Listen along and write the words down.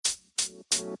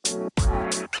Hello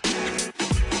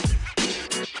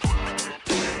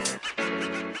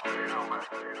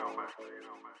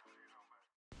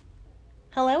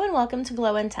and welcome to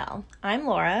Glow and Tell. I'm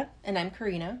Laura. And I'm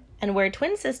Karina. And we're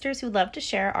twin sisters who love to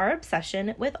share our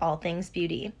obsession with all things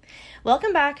beauty.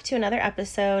 Welcome back to another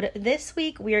episode. This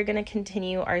week we are going to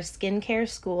continue our skincare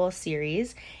school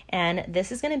series, and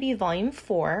this is going to be volume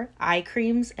 4, eye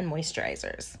creams and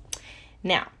moisturizers.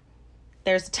 Now,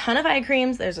 there's a ton of eye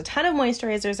creams, there's a ton of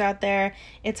moisturizers out there.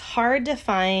 It's hard to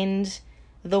find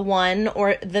the one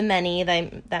or the many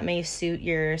that may suit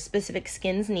your specific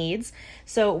skin's needs.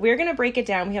 So we're going to break it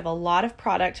down. We have a lot of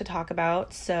product to talk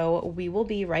about, so we will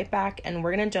be right back and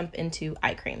we're going to jump into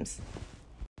eye creams.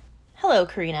 Hello,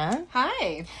 Karina.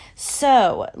 Hi.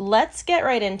 So let's get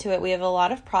right into it. We have a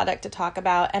lot of product to talk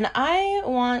about, and I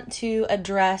want to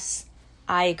address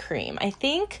eye cream. I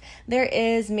think there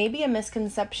is maybe a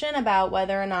misconception about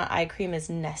whether or not eye cream is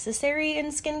necessary in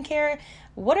skincare.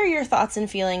 What are your thoughts and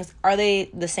feelings? Are they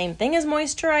the same thing as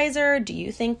moisturizer? Do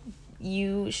you think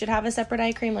you should have a separate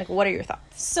eye cream? Like, what are your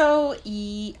thoughts? So,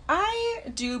 I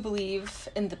do believe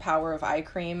in the power of eye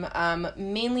cream,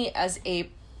 mainly as an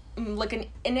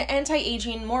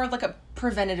anti-aging, more like a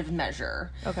preventative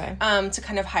measure. Okay. To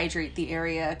kind of hydrate the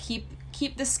area,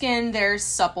 keep the skin there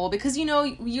supple, because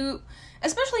you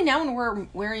especially now when we're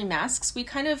wearing masks, we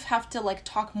kind of have to like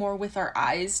talk more with our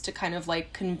eyes to kind of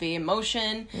like convey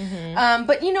emotion. Mm-hmm.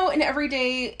 But in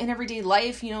everyday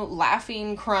life,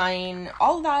 laughing, crying,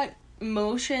 all that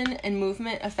motion and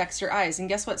movement affects your eyes. And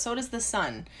guess what? So does the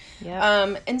sun.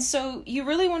 Yeah. And so you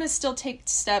really want to still take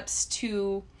steps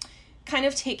to kind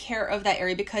of take care of that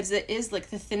area, because it is like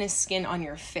the thinnest skin on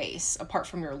your face apart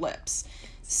from your lips.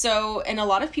 So, and a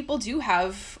lot of people do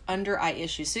have under eye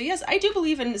issues. So yes, I do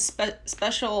believe in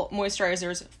special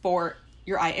moisturizers for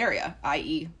your eye area,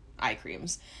 i.e. eye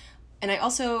creams. And I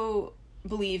also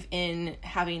believe in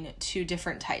having 2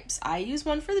 different types. I use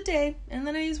one for the day and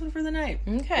then I use one for the night.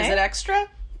 Okay. Is it extra?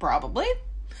 Probably.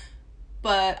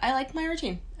 But I like my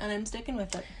routine and I'm sticking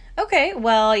with it. Okay,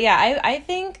 well, yeah, I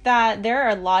think that there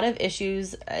are a lot of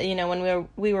issues. When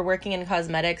we were working in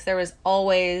cosmetics, there was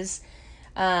always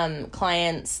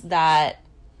clients that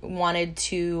wanted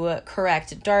to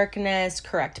correct darkness,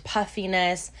 correct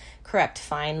puffiness, correct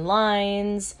fine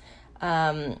lines.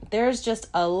 There's just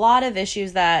a lot of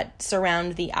issues that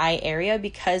surround the eye area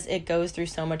because it goes through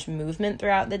so much movement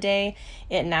throughout the day.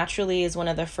 It naturally is one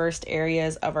of the first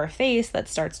areas of our face that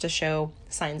starts to show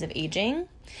signs of aging.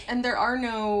 And there are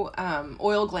no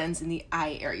oil glands in the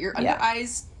eye area. Your under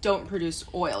eyes don't produce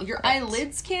oil. Your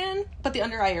eyelids can, but the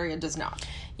under eye area does not.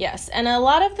 Yes, and a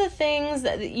lot of the things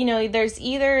that, there's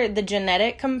either the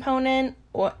genetic component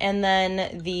and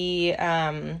then the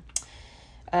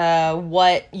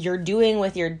what you're doing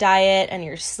with your diet and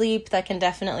your sleep that can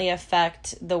definitely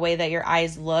affect the way that your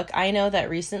eyes look. I know that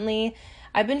recently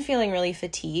I've been feeling really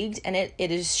fatigued, and it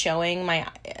is showing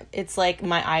it's like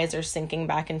my eyes are sinking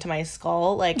back into my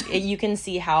skull. Like, you can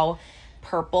see how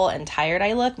purple and tired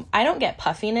I look. I don't get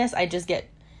puffiness. I just get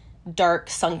dark,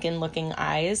 sunken looking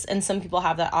eyes. And some people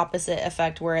have that opposite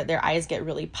effect where their eyes get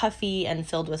really puffy and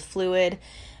filled with fluid.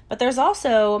 But there's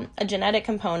also a genetic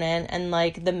component and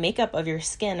like the makeup of your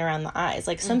skin around the eyes.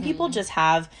 Like, some people just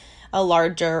have a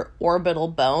larger orbital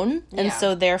bone. And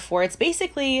so therefore it's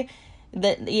basically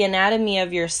the anatomy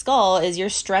of your skull is your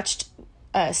stretched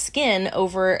skin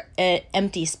over an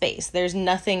empty space. There's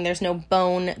no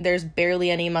bone, there's barely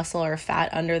any muscle or fat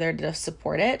under there to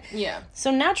support it. Yeah.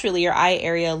 So naturally your eye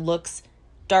area looks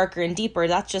darker and deeper.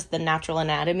 That's just the natural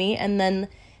anatomy. And then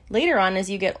later on, as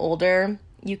you get older,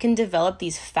 you can develop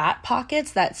these fat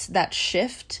pockets that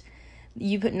shift.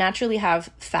 You could naturally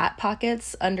have fat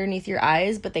pockets underneath your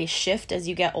eyes, but they shift as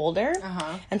you get older.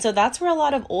 And so that's where a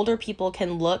lot of older people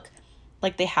can look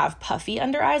like they have puffy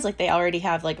under eyes, like they already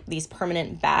have like these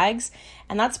permanent bags.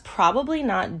 And that's probably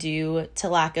not due to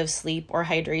lack of sleep or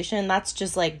hydration. That's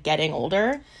just like getting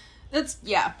older.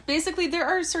 Basically, there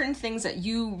are certain things that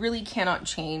you really cannot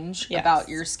change about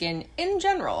your skin in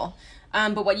general.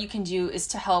 But what you can do is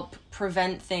to help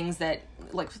prevent things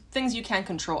things you can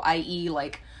control, i.e.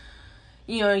 like,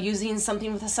 using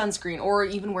something with a sunscreen or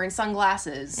even wearing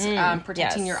sunglasses,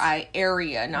 protecting your eye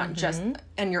area, not just,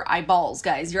 and your eyeballs,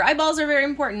 guys. Your eyeballs are very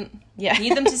important. Yeah. You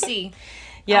need them to see.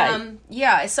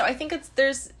 So I think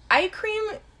there's eye cream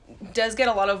does get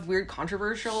a lot of weird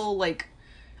controversial, like,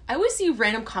 I always see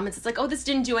random comments. It's like, oh, this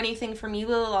didn't do anything for me.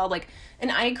 Blah, blah, blah. Like,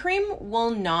 an eye cream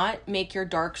will not make your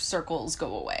dark circles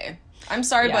go away. I'm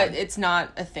sorry, but it's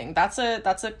not a thing. That's a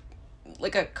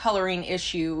coloring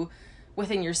issue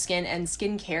within your skin, and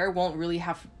skincare won't really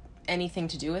have anything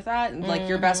to do with that. Like,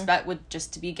 your best bet would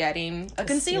just to be getting a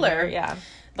concealer. Yeah.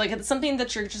 Like, it's something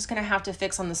that you're just going to have to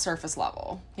fix on the surface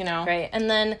level, you know? Right. And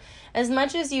then as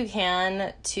much as you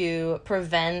can to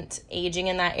prevent aging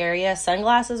in that area,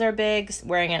 sunglasses are big.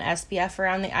 Wearing an SPF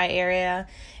around the eye area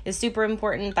is super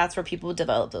important. That's where people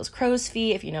develop those crow's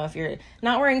feet. If you're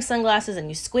not wearing sunglasses and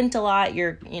you squint a lot,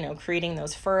 you're, creating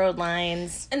those furrowed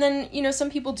lines. And then, some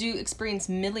people do experience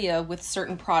milia with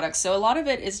certain products. So a lot of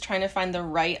it is trying to find the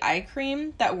right eye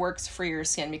cream that works for your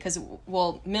skin because,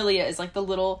 milia is like the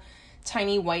little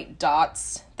tiny white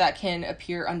dots that can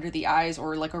appear under the eyes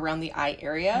or like around the eye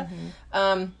area.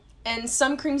 And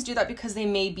some creams do that because they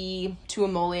may be too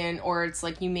emollient, or it's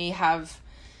like you may have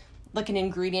like an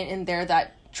ingredient in there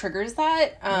that triggers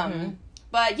that.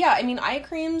 But yeah, I mean, eye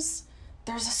creams,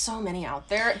 there's so many out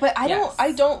there, but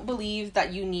I don't believe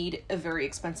that you need a very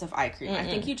expensive eye cream. I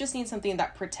think you just need something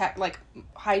that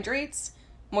hydrates,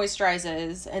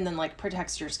 moisturizes, and then like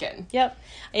protects your skin. Yep.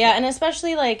 Yeah. And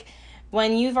especially like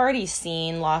when you've already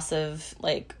seen loss of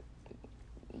like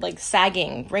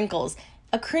sagging, wrinkles,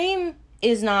 a cream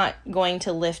is not going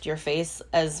to lift your face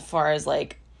as far as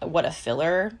like what a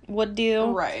filler would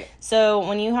do. Right. So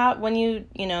when you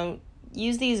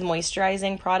use these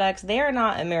moisturizing products, they are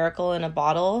not a miracle in a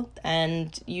bottle,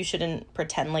 and you shouldn't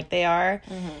pretend like they are.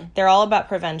 They're all about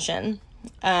prevention.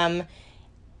 And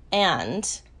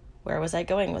where was I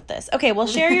going with this? Okay, well,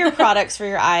 share your products for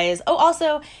your eyes. Oh,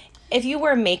 also, if you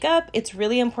wear makeup, it's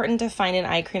really important to find an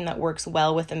eye cream that works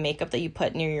well with the makeup that you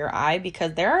put near your eye,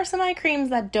 because there are some eye creams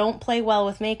that don't play well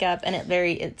with makeup, and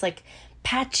it's like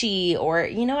patchy, or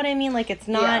you know what I mean? Like it's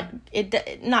not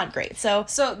not great. So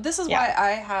this is why I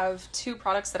have two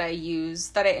products that I use,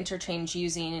 that I interchange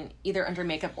using either under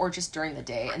makeup or just during the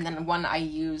day, and then one I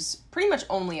use pretty much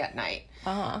only at night.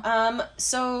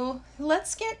 So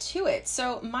let's get to it.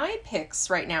 So my picks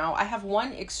right now, I have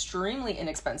one extremely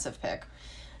inexpensive pick,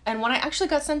 and one I actually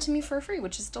got sent to me for free,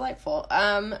 which is delightful.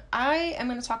 I am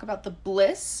going to talk about the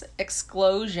Bliss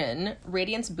Explosion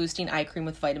Radiance Boosting Eye Cream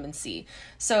with Vitamin C.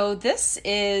 So this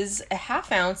is a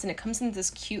 1/2 ounce, and it comes in this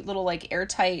cute little like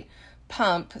airtight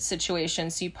pump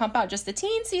situation. So you pump out just the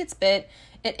teensy bit.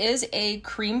 It is a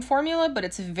cream formula, but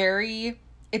it's very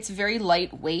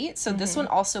lightweight. So this one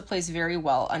also plays very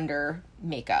well under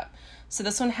makeup. So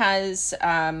this one has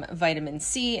vitamin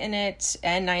C in it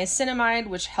and niacinamide,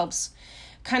 which helps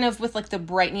kind of with like the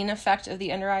brightening effect of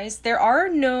the under eyes. There are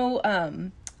no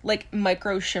like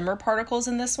micro shimmer particles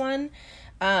in this one.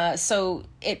 So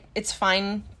it's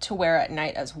fine to wear at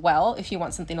night as well if you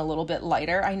want something a little bit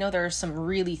lighter. I know there are some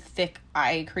really thick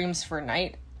eye creams for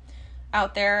night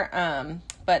out there.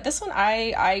 But this one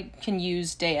I can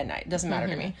use day and night. It doesn't matter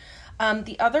to me.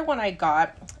 The other one I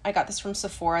got this from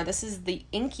Sephora. This is the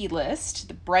Inky List,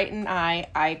 the Brighten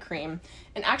Eye Cream.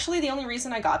 And actually the only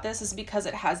reason I got this is because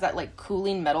it has that like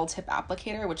cooling metal tip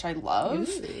applicator, which I love.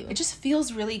 Ooh. It just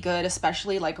feels really good,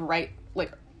 especially like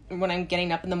when I'm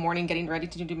getting up in the morning, getting ready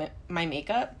to do my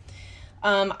makeup.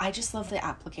 I just love the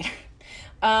applicator.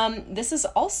 This is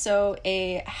also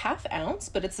a 1/2 ounce,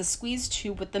 but it's a squeeze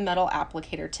tube with the metal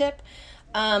applicator tip.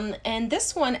 And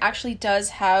this one actually does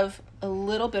have a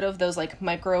little bit of those like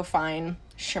micro fine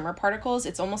shimmer particles.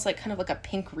 It's almost like kind of like a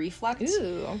pink reflect.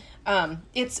 Ooh.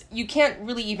 You can't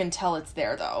really even tell it's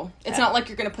there though. It's not like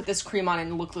you're going to put this cream on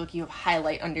and look like you have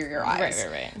highlight under your eyes.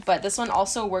 Right. But this one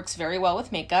also works very well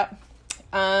with makeup.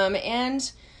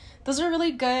 And those are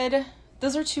really good.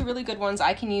 Those are two really good ones.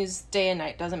 I can use day and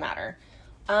night, doesn't matter.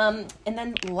 And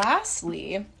then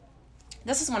lastly,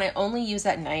 this is one I only use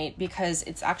at night because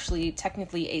it's actually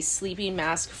technically a sleeping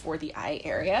mask for the eye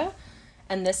area.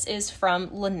 And this is from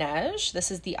Laneige.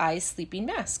 This is the eye sleeping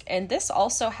mask. And this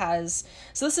also has,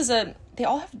 they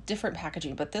all have different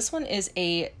packaging, but this one is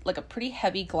a pretty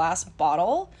heavy glass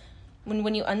bottle.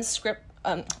 When you unscrew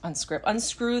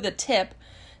the tip,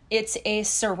 it's a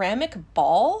ceramic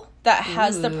ball that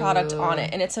has the product on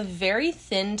it. And it's a very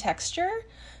thin texture.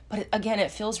 But again, it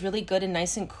feels really good and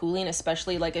nice and cooling,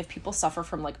 especially like if people suffer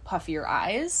from like puffier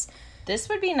eyes. This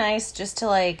would be nice just to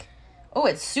like, oh,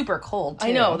 it's super cold too.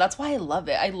 I know, that's why I love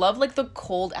it. I love like the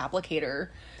cold applicator.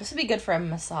 This would be good for a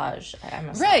massage.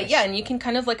 Right, yeah, and you can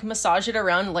kind of like massage it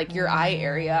around like your eye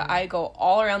area. I go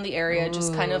all around the area,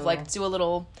 just kind of like do a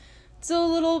little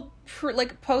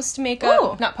like post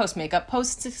makeup, not post makeup,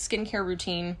 post skincare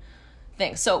routine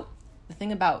thing. So the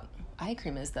thing about eye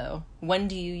cream is though, when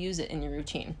do you use it in your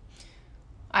routine?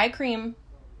 Eye cream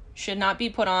should not be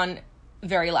put on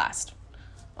very last,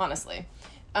 honestly.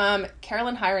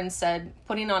 Carolyn Hiron said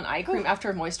putting on eye cream after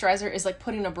a moisturizer is like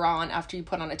putting a bra on after you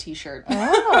put on a t-shirt.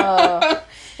 Oh.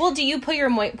 Well, do you put your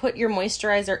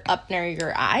moisturizer up near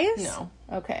your eyes? No.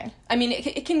 Okay. I mean,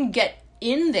 it can get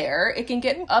in there. It can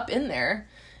get up in there.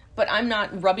 but I'm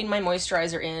not rubbing my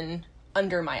moisturizer in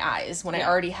under my eyes when I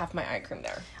already have my eye cream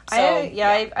there. So,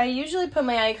 I usually put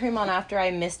my eye cream on after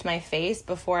I mist my face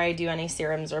before I do any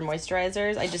serums or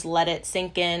moisturizers. I just let it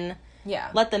sink in.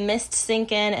 Yeah. Let the mist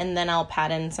sink in, and then I'll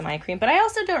pat in some eye cream. But I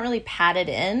also don't really pat it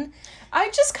in. I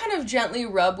just kind of gently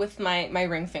rub with my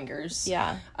ring fingers.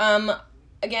 Yeah.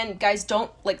 Again, guys, don't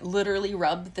like literally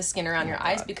rub the skin around your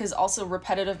eyes, because also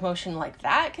repetitive motion like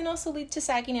that can also lead to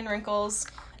sagging and wrinkles,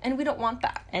 and we don't want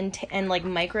that. And like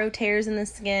micro tears in the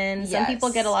skin. Some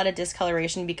people get a lot of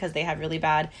discoloration because they have really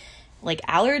bad like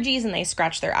allergies and they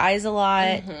scratch their eyes a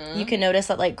lot. You can notice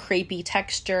that like crepey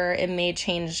texture, it may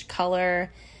change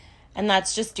color. And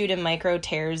that's just due to micro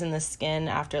tears in the skin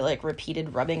after like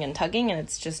repeated rubbing and tugging, and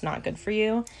it's just not good for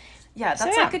you. Yeah,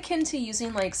 that's like akin to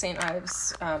using like St.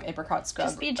 Ives apricot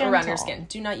scrub around your skin.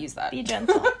 Do not use that. Be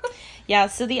gentle. Yeah,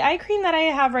 so the eye cream that I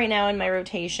have right now in my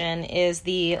rotation is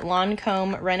the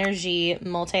Lancome Renergie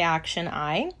Multi-Action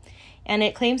Eye. And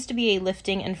it claims to be a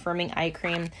lifting and firming eye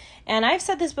cream. And I've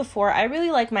said this before, I really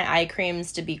like my eye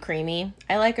creams to be creamy.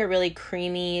 I like a really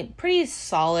creamy, pretty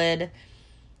solid,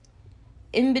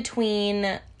 in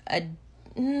between I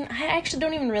actually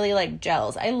don't even really like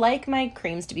gels. I like my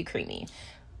creams to be creamy.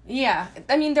 Yeah.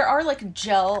 I mean, there are like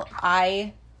gel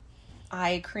eye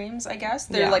creams, I guess.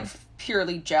 They're like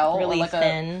purely gel, really or like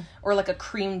thin, or like a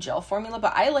cream gel formula,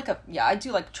 but I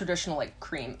do like traditional like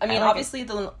cream. I mean, obviously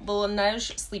the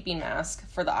Laneige sleeping mask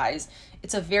for the eyes,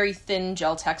 it's a very thin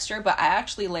gel texture, but I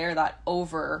actually layer that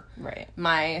over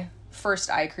my first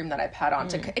eye cream that I pat on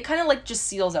to it kind of like just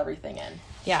seals everything in.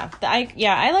 Yeah.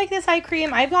 I like this eye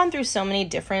cream. I've gone through so many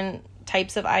different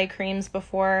types of eye creams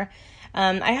before.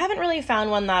 I haven't really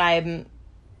found one that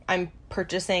I'm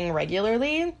purchasing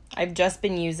regularly. I've just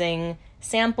been using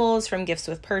samples from gifts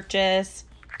with purchase,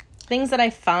 things that I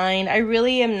find. I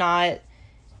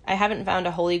haven't found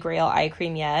a holy grail eye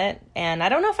cream yet, and I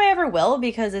don't know if I ever will,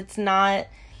 because it's not,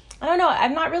 I don't know,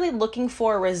 I'm not really looking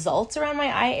for results around my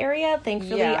eye area.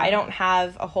 Thankfully, I don't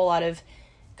have a whole lot of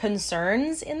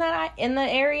concerns in the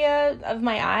area of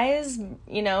my eyes,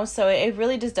 so it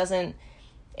really just doesn't,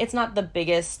 it's not the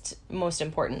biggest, most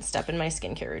important step in my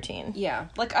skincare routine. Yeah.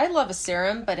 Like, I love a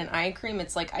serum, but an eye cream,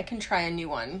 it's like I can try a new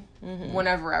one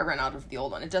whenever I run out of the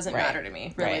old one. It doesn't matter to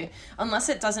me, really. Right. Unless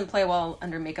it doesn't play well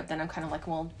under makeup, then I'm kind of like,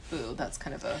 well, boo, that's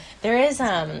kind of a... There is,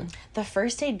 the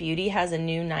First Aid Beauty has a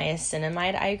new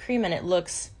niacinamide eye cream, and it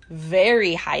looks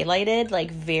very highlighted,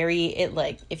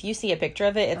 if you see a picture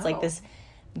of it, it's like this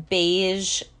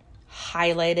beige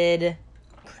highlighted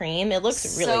cream. It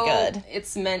looks really good.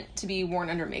 It's meant to be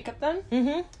worn under makeup then?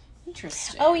 Mm-hmm.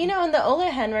 Interesting. Oh, and the Ole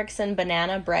Henriksen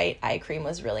Banana Bright eye cream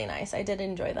was really nice. I did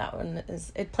enjoy that one.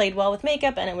 It played well with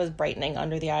makeup, and it was brightening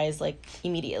under the eyes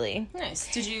immediately.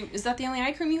 Nice. Is that the only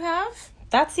eye cream you have?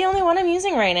 That's the only one I'm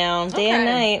using right now, day and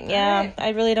night. Yeah, right. I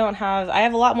really don't have... I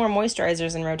have a lot more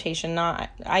moisturizers in rotation, not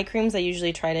eye creams. I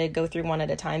usually try to go through one at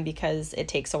a time because it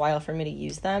takes a while for me to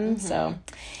use them, so...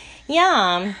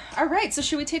 Yeah. All right, so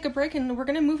should we take a break, and we're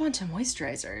going to move on to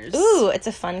moisturizers? Ooh, it's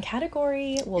a fun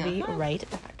category. We'll be right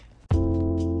back.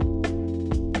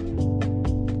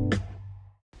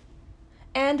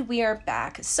 And we are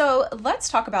back. So let's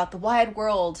talk about the wide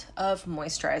world of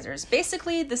moisturizers.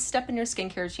 Basically, the step in your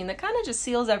skincare routine that kind of just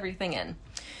seals everything in.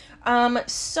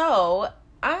 So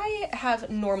I have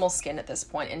normal skin at this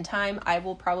point in time. I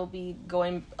will probably be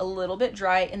going a little bit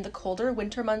dry in the colder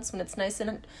winter months when it's nice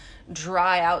and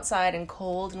dry outside and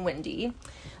cold and windy.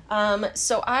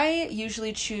 So I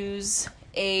usually choose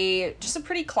just a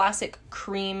pretty classic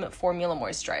cream formula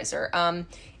moisturizer.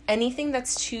 Anything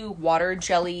that's too water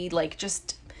jelly,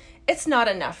 it's not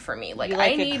enough for me. You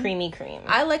like a creamy cream.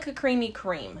 I like a creamy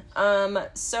cream.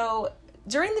 So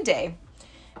during the day,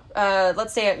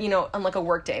 let's say, on like a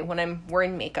work day when I'm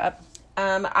wearing makeup,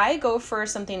 I go for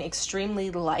something extremely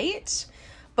light,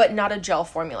 but not a gel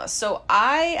formula. So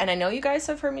and I know you guys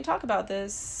have heard me talk about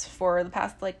this for the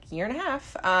past year and a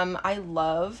half. I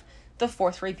love the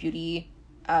Fourth Ray Beauty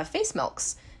face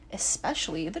milks,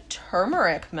 especially the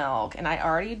turmeric milk. And I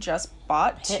already just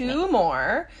bought two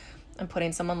more. I'm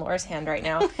putting some on Laura's hand right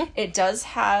now. It does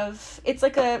have, it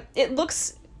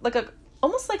looks like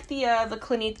almost like the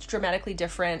Clinique Dramatically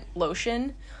Different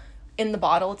lotion in the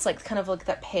bottle. It's kind of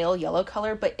that pale yellow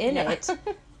color, but in it,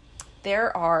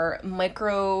 there are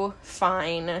micro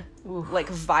fine,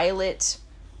 violet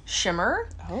shimmer.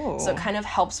 Oh. So it kind of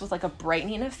helps with a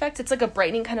brightening effect. It's a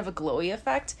brightening kind of a glowy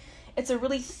effect. It's a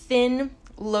really thin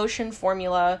lotion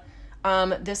formula.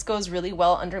 This goes really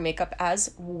well under makeup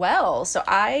as well. So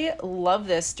I love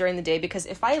this during the day because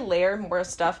if I layer more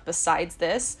stuff besides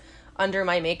this under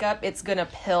my makeup, it's gonna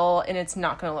pill and it's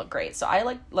not gonna look great. So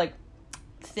I like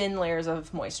thin layers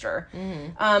of moisture.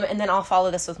 And then I'll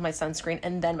follow this with my sunscreen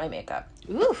and then my makeup.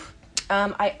 Ooh.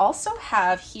 I also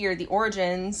have here the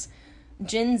Origins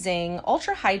Ginseng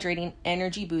Ultra Hydrating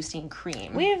Energy Boosting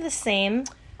Cream. We have the same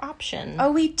option.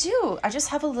 Oh, we do. I just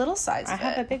have a little size I of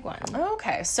have it. a big one.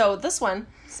 Okay, so this one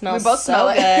Smells we both so smell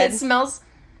it. good. It smells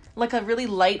like a really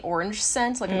light orange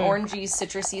scent, like an orangey,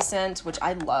 citrusy scent, which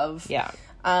I love. Yeah.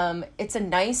 It's a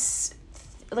nice,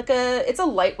 it's a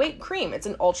lightweight cream. It's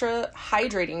an ultra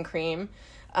hydrating cream.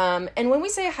 And when we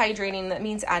say hydrating, that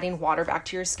means adding water back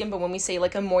to your skin. But when we say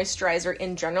like a moisturizer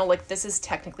in general, like this is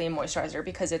technically a moisturizer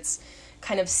because it's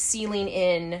kind of sealing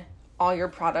in all your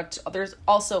product. There's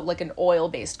also like an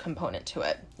oil-based component to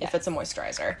it if it's a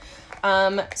moisturizer.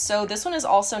 So this one is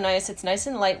also nice. It's nice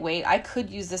and lightweight. I could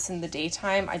use this in the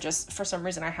daytime. I just, for some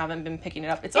reason, I haven't been picking it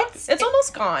up. It's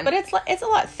almost gone. But it's a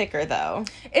lot thicker though.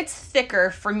 It's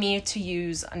thicker for me to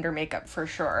use under makeup for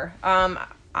sure.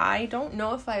 I don't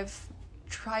know if I've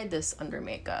tried this under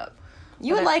makeup.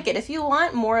 You would like it if you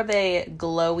want more of a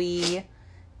glowy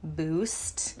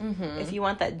boost. If you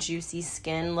want that juicy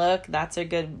skin look, that's a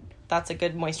good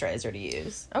moisturizer to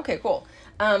use. Okay, cool.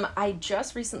 I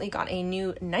just recently got a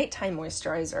new nighttime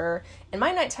moisturizer, and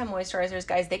my nighttime moisturizers,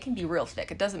 guys, they can be real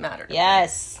thick. It doesn't matter.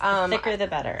 Yes, thicker the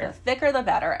better. The thicker the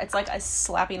better. It's like a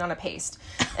slapping on a paste.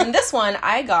 And this one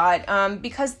I got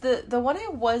because the one I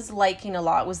was liking a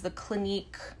lot was the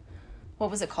Clinique. What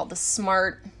was it called? The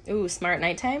Smart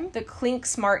Nighttime? The Clinique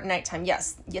Smart Nighttime.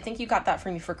 Yes. I think you got that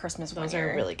for me for Christmas. Those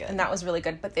are really good. And that was really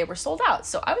good, but they were sold out.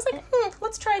 So I was like,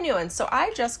 let's try a new one. So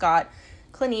I just got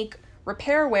Clinique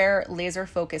Repair Wear Laser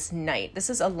Focus Night. This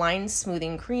is a line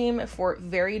smoothing cream for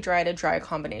very dry to dry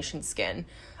combination skin.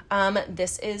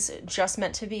 This is just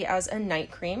meant to be as a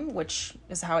night cream, which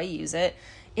is how I use it.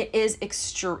 It is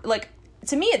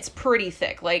to me, it's pretty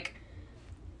thick. Like,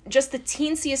 just the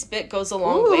teensiest bit goes a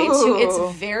long way too.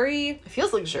 It's very... It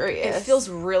feels luxurious. It feels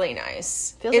really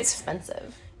nice. It's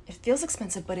expensive. It feels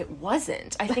expensive, but it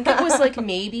wasn't. I think it was like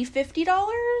maybe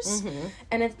 $50.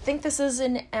 And I think this is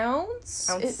an ounce.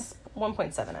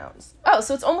 1.7 ounce. Oh,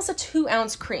 so it's almost a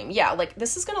 2-ounce cream. Yeah, like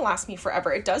this is going to last me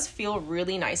forever. It does feel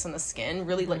really nice on the skin,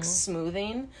 really like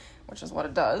smoothing, which is what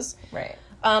it does. Right.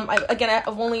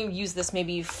 I've only used this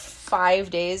maybe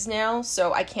 5 days now,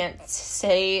 so I can't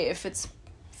say if it's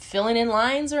filling in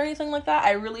lines or anything like that.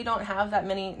 I really don't have that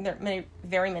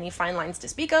very many fine lines to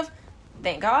speak of,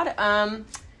 thank God.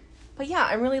 But yeah,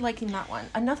 I'm really liking that one.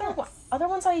 Other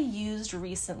ones I used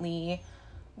recently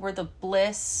were the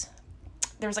Bliss.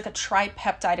 There was like a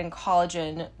tripeptide and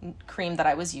collagen cream that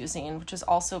I was using, which is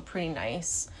also pretty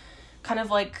nice. Kind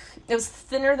of like, it was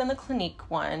thinner than the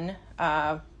Clinique one,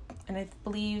 and I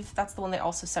believe that's the one they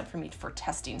also sent for me for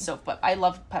testing. So, but I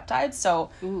love peptides, so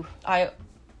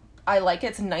I like it.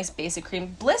 It's a nice basic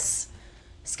cream. Bliss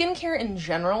skincare in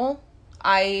general,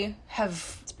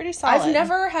 it's pretty solid. I've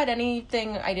never had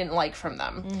anything I didn't like from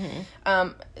them.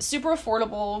 Super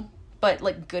affordable, but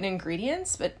like good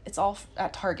ingredients, but it's all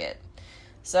at Target.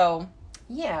 So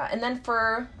yeah, and then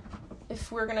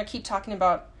if we're gonna keep talking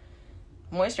about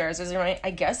moisturizers,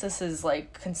 I guess this is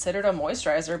like considered a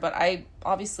moisturizer, but I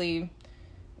obviously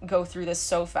go through this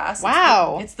so fast.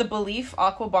 Wow. It's the Belif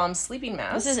Aqua Bomb Sleeping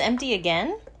Mask. This is empty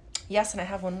again? Yes, and I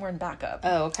have one more in backup.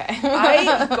 Oh, okay.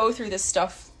 I go through this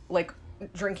stuff like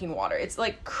drinking water. It's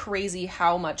like crazy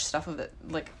how much stuff of it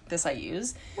like this I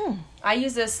use. I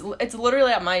use this, it's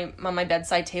literally on my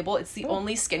bedside table. It's the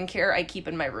only skincare I keep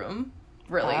in my room,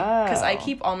 really, because I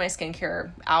keep all my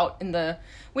skincare out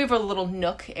we have a little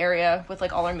nook area with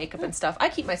like all our makeup and stuff. I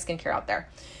keep my skincare out there.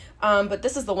 But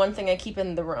this is the one thing I keep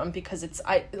in the room because it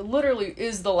literally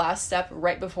is the last step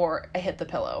right before I hit the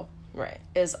pillow. Right.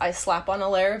 Is I slap on a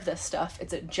layer of this stuff.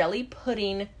 It's a jelly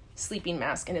pudding sleeping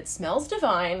mask and it smells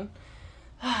divine.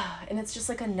 And it's just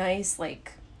like a nice,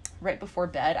 like, right before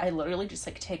bed, I literally just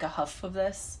like take a huff of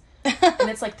this. And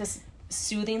it's like this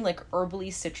soothing, like herbally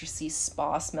citrusy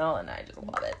spa smell, and I just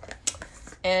love it.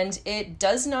 And it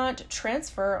does not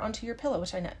transfer onto your pillow,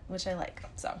 which I like.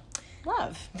 So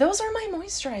love. Those are my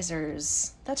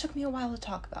moisturizers. That took me a while to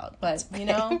talk about, but you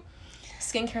know,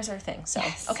 skincare's our thing. So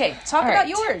yes. Okay, talk about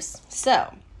yours.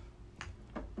 So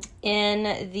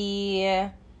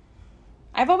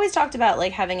I've always talked about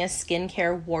like having a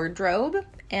skincare wardrobe,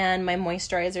 and my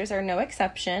moisturizers are no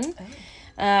exception.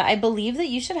 I believe that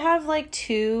you should have like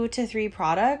 2 to 3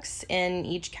 products in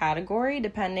each category,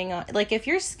 depending on like if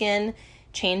your skin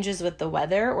changes with the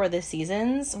weather or the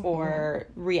seasons or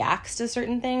reacts to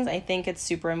certain things. I think it's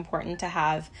super important to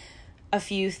have a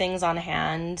few things on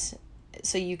hand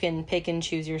so you can pick and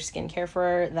choose your skincare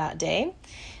for that day.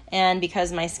 And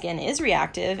because my skin is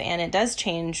reactive and it does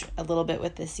change a little bit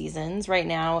with the seasons, right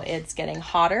now it's getting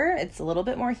hotter. It's a little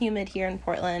bit more humid here in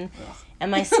Portland. Ugh.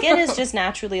 And my skin is just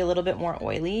naturally a little bit more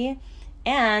oily.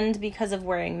 And because of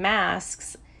wearing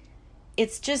masks,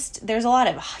 it's just, there's a lot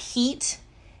of heat,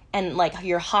 and like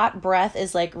your hot breath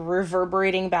is like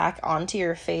reverberating back onto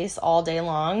your face all day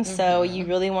long. Mm-hmm. So you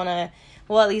really want to,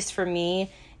 well, at least for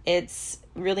me, it's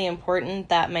really important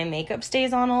that my makeup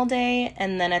stays on all day,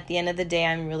 and then at the end of the day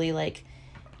I'm really like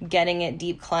getting it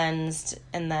deep cleansed,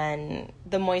 and then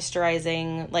the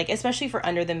moisturizing, like especially for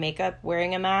under the makeup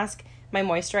wearing a mask, my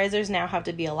moisturizers now have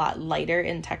to be a lot lighter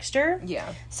in texture.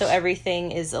 Yeah. So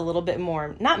everything is a little bit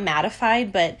more, not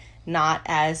mattified, but not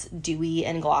as dewy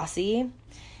and glossy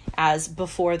as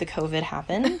before the COVID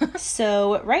happened.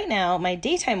 So right now, my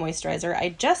daytime moisturizer, I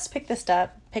just picked this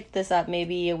up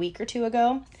maybe a week or two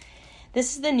ago.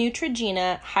 This is the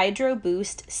Neutrogena Hydro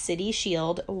Boost City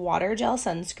Shield Water Gel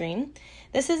Sunscreen.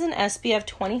 This is an SPF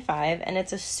 25, and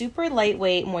it's a super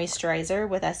lightweight moisturizer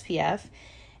with SPF,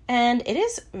 and it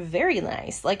is very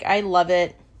nice. Like, I love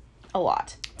it a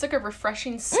lot. It's like a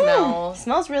refreshing smell.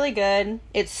 Smells really good.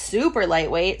 It's super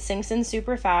lightweight, sinks in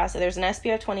super fast. There's an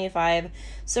SPF 25.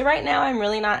 So right now I'm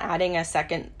really not adding a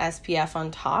second SPF on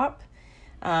top.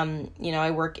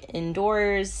 I work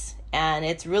indoors, and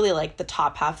it's really like the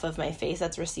top half of my face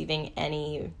that's receiving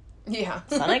any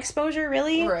sun exposure,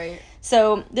 really. Right.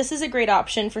 So this is a great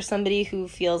option for somebody who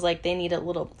feels like they need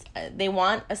they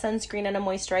want a sunscreen and a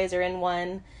moisturizer in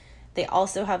one. They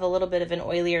also have a little bit of an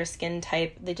oilier skin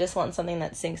type. They just want something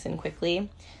that sinks in quickly.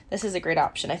 This is a great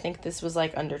option. I think this was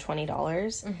like under $20.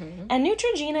 Mm-hmm. And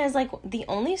Neutrogena is like the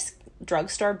only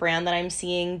drugstore brand that I'm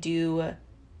seeing do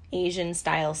Asian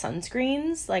style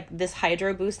sunscreens. Like this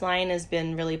Hydro Boost line has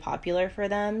been really popular for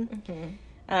them.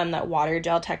 Mm-hmm. That water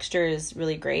gel texture is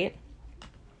really great.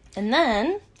 And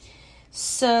then,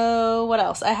 so what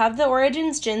else? I have the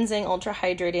Origins Ginseng Ultra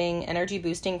Hydrating Energy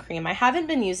Boosting Cream. I haven't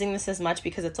been using this as much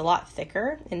because it's a lot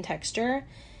thicker in texture.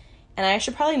 And I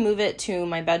should probably move it to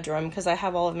my bedroom because I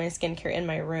have all of my skincare in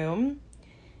my room.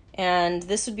 And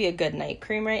this would be a good night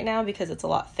cream right now because it's a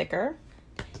lot thicker.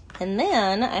 And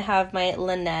then I have my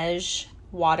Laneige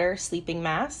Water Sleeping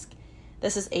Mask.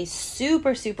 This is a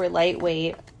super, super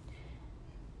lightweight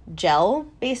gel,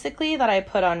 basically, that I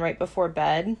put on right before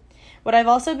bed. What I've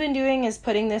also been doing is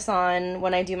putting this on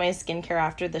when I do my skincare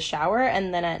after the shower,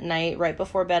 and then at night, right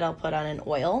before bed, I'll put on an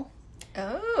oil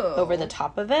over the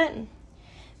top of it,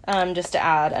 just to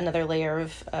add another layer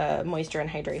of moisture and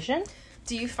hydration.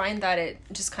 Do you find that it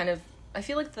just kind of, I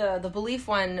feel like the Belif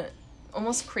one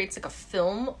almost creates like a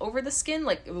film over the skin,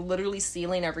 like literally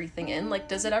sealing everything in? Like,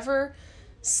 does it ever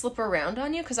slip around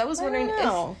on you? Because I was wondering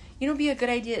if, be a good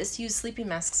idea is to use sleeping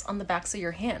masks on the backs of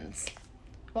your hands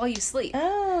while you sleep.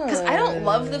 Because I don't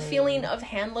love the feeling of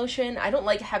hand lotion. I don't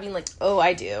like having like... Oh,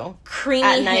 I do. Creamy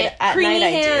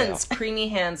hands. Creamy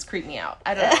hands creep me out.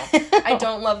 I don't know. I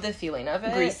don't love the feeling of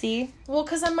it. Greasy? Well,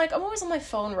 because I'm always on my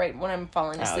phone right when I'm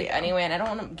falling asleep anyway, and I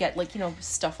don't want to get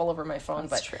stuff all over my phone.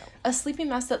 That's true. A sleeping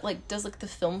mask that does the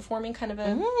film forming kind of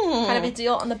a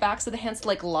deal on the backs of the hands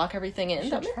to lock everything in.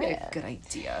 That might be a good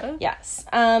idea. Yes.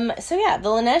 So yeah, the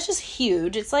Laneige is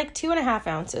huge. It's like 2.5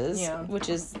 ounces, which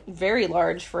is very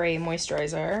large for a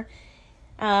moisturizer.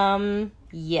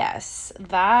 Yes,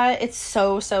 that it's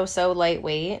so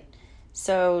lightweight.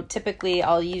 So typically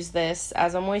I'll use this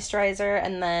as a moisturizer,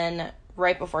 and then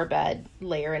right before bed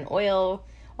layer an oil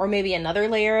or maybe another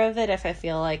layer of it if I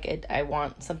feel like I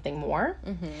want something more.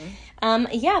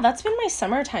 Mm-hmm. That's been my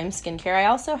summertime skincare. I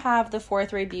also have the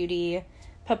Fourth Ray Beauty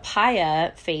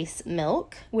Papaya Face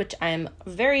Milk, which I'm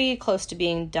very close to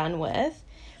being done with.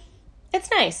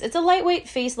 It's nice. It's a lightweight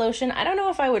face lotion. I don't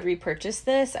know if I would repurchase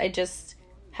this. I just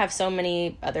have so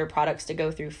many other products to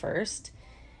go through first.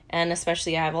 And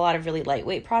especially I have a lot of really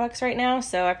lightweight products right now,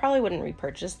 so I probably wouldn't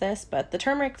repurchase this. But the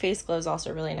turmeric face glow is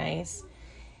also really nice.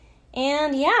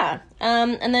 And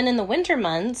and then in the winter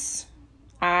months,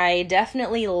 I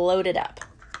definitely load it up.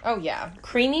 Oh, yeah.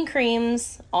 Creamy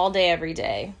creams all day, every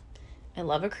day. I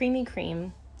love a creamy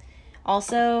cream.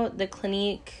 Also, the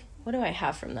Clinique, what do I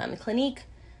have from them? Clinique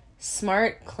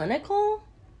Smart Clinical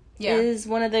is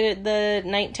one of the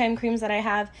nighttime creams that I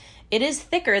have. It is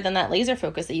thicker than that laser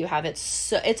focus that you have.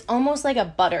 It's almost like a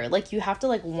butter. Like, you have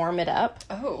to warm it up.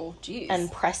 Oh, geez.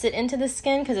 And press it into the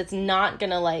skin because it's not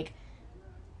gonna glide.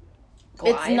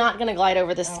 It's not gonna glide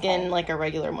over the skin like a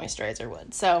regular moisturizer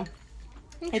would. So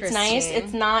it's nice.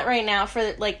 It's not right now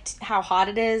for how hot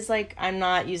it is. I'm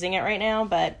not using it right now,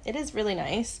 but it is really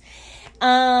nice.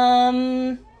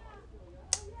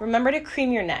 Remember to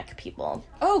cream your neck, people.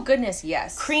 Oh, goodness,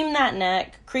 yes. Cream that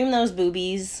neck. Cream those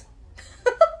boobies.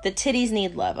 The titties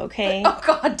need love, okay? Oh,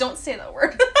 God, don't say that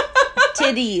word.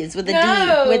 Titties with a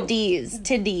No. D. With D's.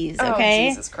 Titties, Oh, okay?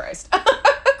 Jesus Christ.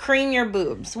 Cream your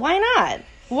boobs. Why not?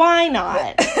 Why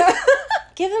not?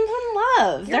 Give them some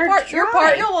love. Your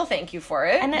partner will thank you for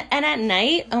it. And at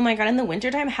night, oh my God, in the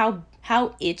wintertime,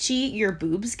 how itchy your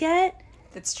boobs get.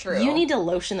 That's true. You need to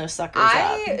lotion those suckers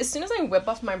up. As soon as I whip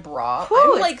off my bra,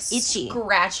 Whew, I'm like itchy.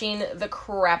 scratching the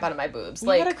crap out of my boobs. You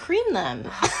Like, gotta cream them.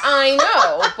 I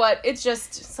know, but it's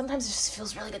just, sometimes it just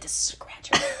feels really good to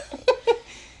scratch it.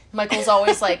 Michael's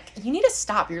always like, you need to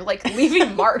stop. You're like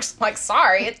leaving marks. I'm like,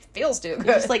 sorry, it feels too good.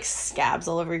 Just like scabs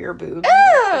all over your boobs.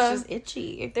 Ah. It's just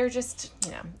itchy. They're just,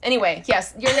 Anyway,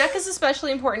 yes, your neck is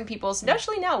especially important, people,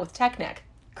 especially now with tech neck.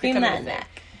 Cream becoming that a thing.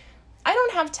 neck. I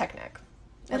don't have tech neck.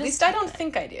 At is least I tech don't neck?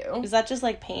 think I do. Is that just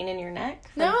like pain in your neck?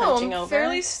 From No, hunching I'm over?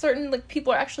 fairly certain like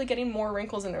people are actually getting more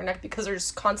wrinkles in their neck because they're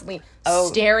just constantly Oh,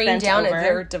 staring bent down over? at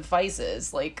their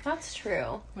devices, like, That's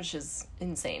true. which is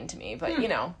insane to me. But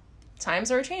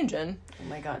times are changing. Oh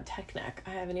my God, tech neck.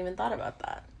 I haven't even thought about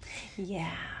that.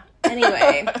 Yeah.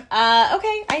 Anyway,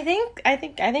 okay. I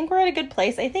think we're at a good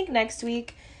place. I think next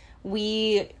week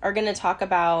we are going to talk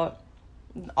about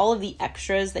all of the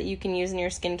extras that you can use in your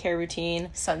skincare routine.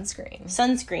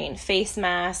 Sunscreen, face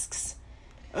masks,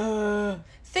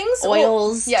 Things,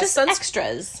 oils, just suns-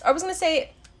 extras. I was gonna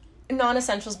say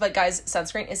non-essentials, but guys,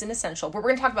 sunscreen is an essential. But we're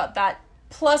gonna talk about that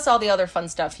plus all the other fun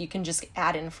stuff you can just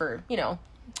add in for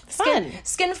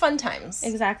skin fun times.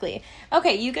 Exactly.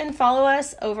 Okay, you can follow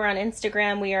us over on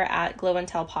Instagram. We are at Glow and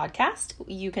Tell Podcast.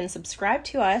 You can subscribe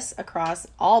to us across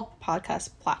all podcast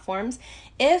platforms.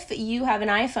 If you have an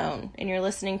iPhone and you're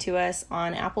listening to us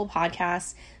on Apple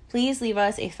Podcasts, please leave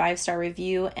us a 5-star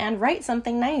review and write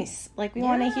something nice. Like we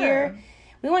want to hear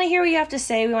what you have to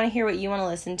say. We want to hear what you want to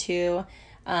listen to.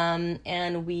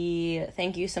 And we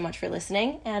thank you so much for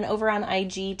listening. And over on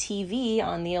IGTV,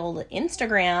 on the old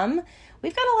Instagram,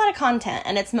 we've got a lot of content,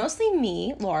 and it's mostly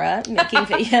me, Laura, making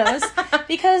videos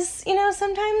because,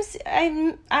 sometimes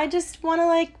I just want to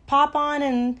like pop on,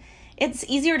 and it's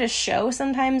easier to show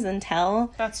sometimes than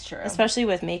tell. That's true. Especially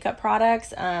with makeup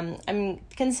products. I'm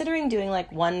considering doing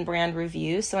like one brand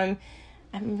review, so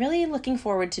I'm really looking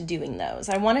forward to doing those.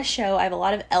 I want to show, I have a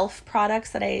lot of e.l.f.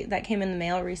 products that came in the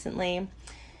mail recently.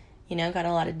 Got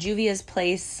a lot of Juvia's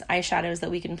Place eyeshadows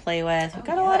that we can play with. We've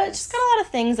got a lot of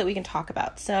things that we can talk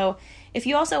about. So if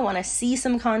you also want to see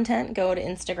some content, go to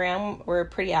Instagram. We're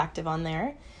pretty active on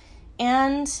there.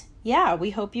 And yeah, we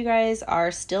hope you guys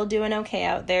are still doing okay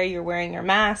out there. You're wearing your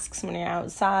masks when you're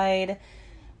outside,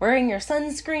 wearing your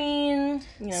sunscreen,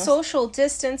 social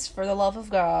distance for the love of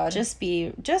God. Just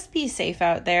be safe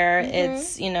out there.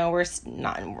 It's, we're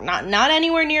not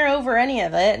anywhere near over any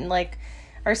of it. And like,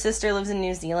 our sister lives in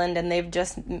New Zealand, and they've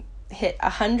just hit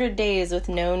 100 days with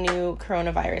no new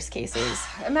coronavirus cases.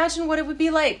 Imagine what it would be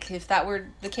like if that were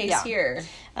the case here.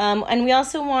 And we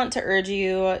also want to urge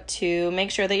you to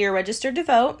make sure that you're registered to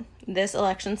vote. This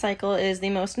election cycle is the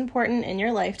most important in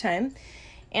your lifetime.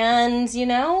 And,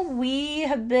 we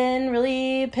have been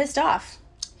really pissed off.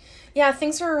 Yeah,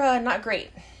 things are not great.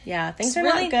 Yeah, things It's are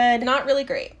really not good. Not really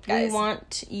great, guys. We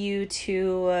want you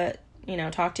to...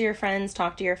 talk to your friends,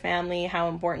 talk to your family, how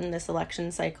important this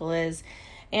election cycle is,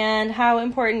 and how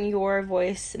important your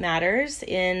voice matters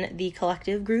in the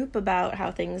collective group about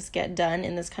how things get done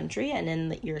in this country and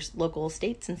in your local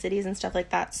states and cities and stuff like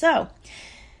that. So,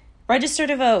 register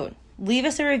to vote, leave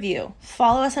us a review,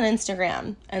 follow us on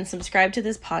Instagram, and subscribe to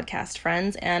this podcast,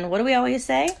 friends. And what do we always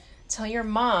say? Tell your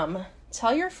mom.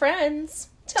 Tell your friends.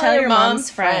 Tell your mom's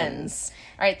friends.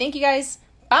 All right, thank you guys.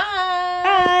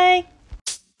 Bye.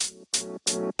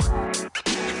 Bye.